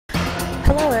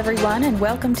Hello everyone, and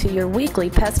welcome to your weekly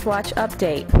Pest Watch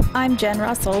update. I'm Jen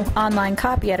Russell, online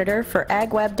copy editor for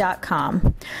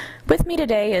agweb.com. With me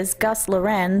today is Gus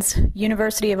Lorenz,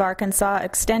 University of Arkansas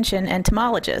Extension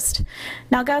entomologist.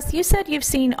 Now Gus, you said you've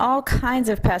seen all kinds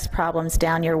of pest problems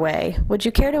down your way. Would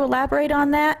you care to elaborate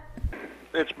on that?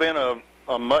 It's been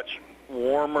a much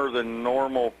warmer than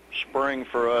normal spring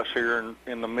for us here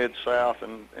in the Mid-South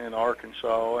and in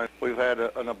Arkansas. And we've had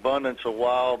an abundance of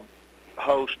wild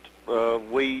host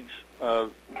weeds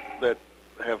that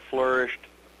have flourished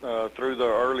through the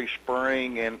early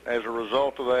spring, and as a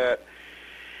result of that,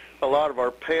 a lot of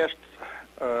our pest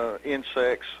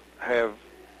insects have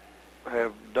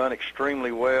done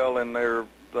extremely well, and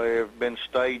they have been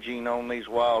staging on these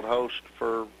wild hosts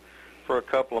for a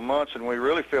couple of months, and we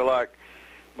really feel like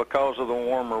because of the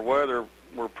warmer weather,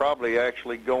 we're probably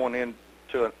actually going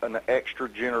into an extra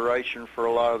generation for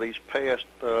a lot of these pests.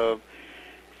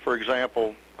 For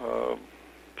example,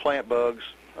 plant bugs,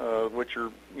 which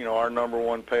are our number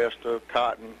one pest of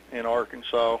cotton in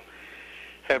Arkansas,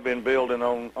 have been building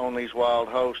on these wild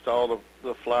hosts, all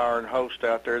the flowering hosts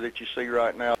out there that you see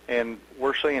right now, and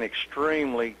we're seeing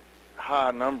extremely high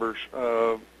numbers.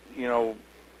 It's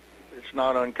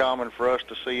not uncommon for us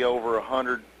to see over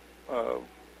 100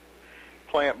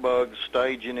 plant bugs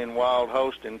staging in wild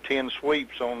host in 10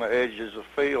 sweeps on the edges of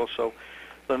fields, so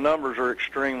the numbers are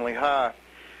extremely high.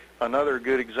 Another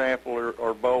good example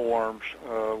are bollworms.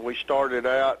 We started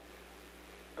out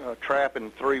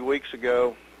trapping 3 weeks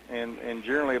ago, and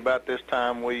generally about this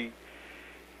time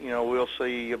we'll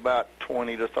see about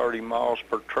 20 to 30 moths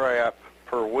per trap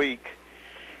per week.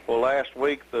 Well, last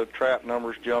week the trap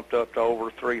numbers jumped up to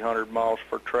over 300 moths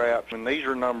per trap, and these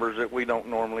are numbers that we don't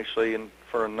normally see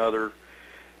for another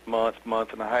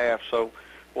month and a half. So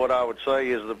what I would say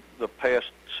is the pest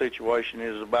situation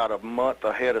is about a month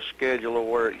ahead of schedule of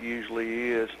where it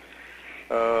usually is.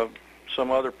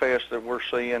 Some other pests that we're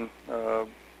seeing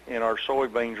in our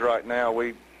soybeans right now,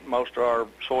 most of our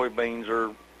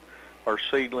soybeans are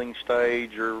seedling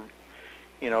stage or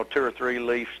 2 or 3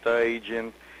 leaf stage,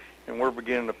 and we're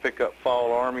beginning to pick up fall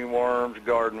armyworms,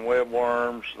 garden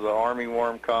webworms, the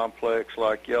armyworm complex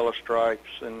like yellow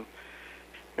stripes, and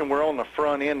we're on the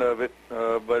front end of it,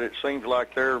 but it seems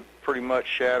like they're pretty much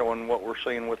shadowing what we're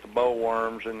seeing with the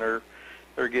bollworms, and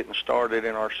they're getting started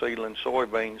in our seedling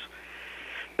soybeans.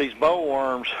 These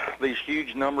bollworms, these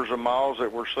huge numbers of moths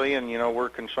that we're seeing, we're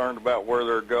concerned about where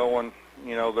they're going.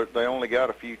 They only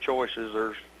got a few choices.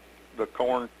 There's the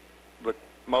corn.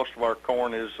 Most of our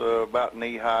corn is about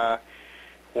knee-high,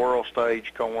 whorl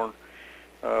stage corn.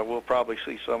 We'll probably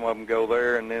see some of them go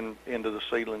there and then into the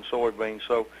seedling soybeans.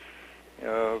 So,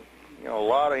 a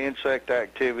lot of insect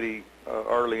activity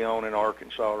early on in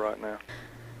Arkansas right now.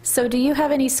 So do you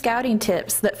have any scouting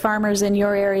tips that farmers in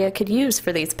your area could use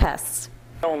for these pests?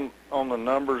 On the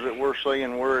numbers that we're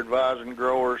seeing, we're advising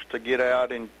growers to get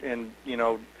out and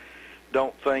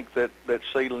don't think that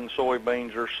seedling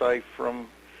soybeans are safe from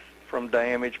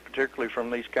damage, particularly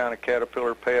from these kind of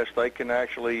caterpillar pests. They can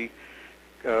actually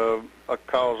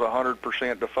cause 100%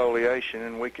 defoliation,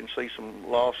 and we can see some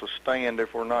loss of stand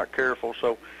if we're not careful.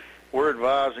 So we're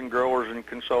advising growers and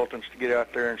consultants to get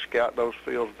out there and scout those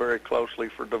fields very closely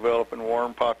for developing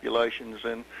worm populations.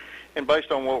 And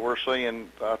based on what we're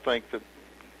seeing, I think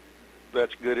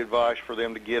that's good advice for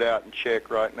them to get out and check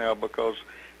right now, because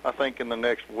I think in the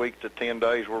next week to 10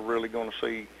 days we're really going to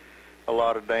see a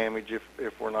lot of damage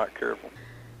if we're not careful.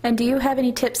 And do you have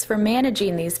any tips for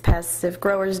managing these pests if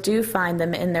growers do find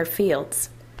them in their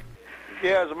fields?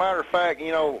 Yeah, as a matter of fact,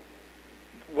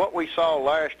 what we saw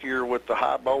last year with the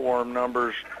high bollworm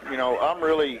numbers, I'm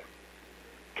really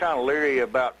kind of leery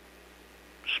about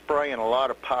spraying a lot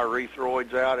of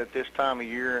pyrethroids out at this time of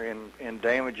year and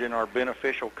damaging our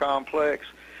beneficial complex.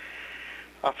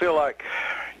 I feel like,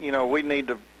 we need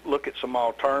to look at some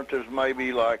alternatives,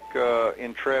 maybe like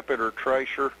Intrepid or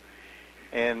Tracer,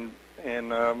 and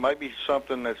maybe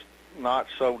something that's not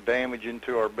so damaging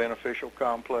to our beneficial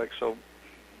complex. So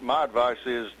my advice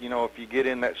is, if you get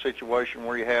in that situation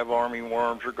where you have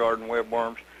armyworms or garden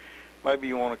webworms, maybe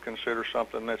you want to consider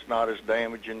something that's not as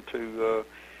damaging to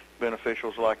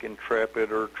beneficials like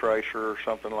Intrepid or Tracer or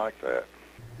something like that.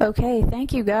 Okay,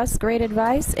 thank you, Gus. Great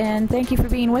advice, and thank you for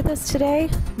being with us today.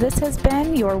 This has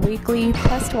been your weekly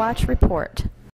Pest Watch Report.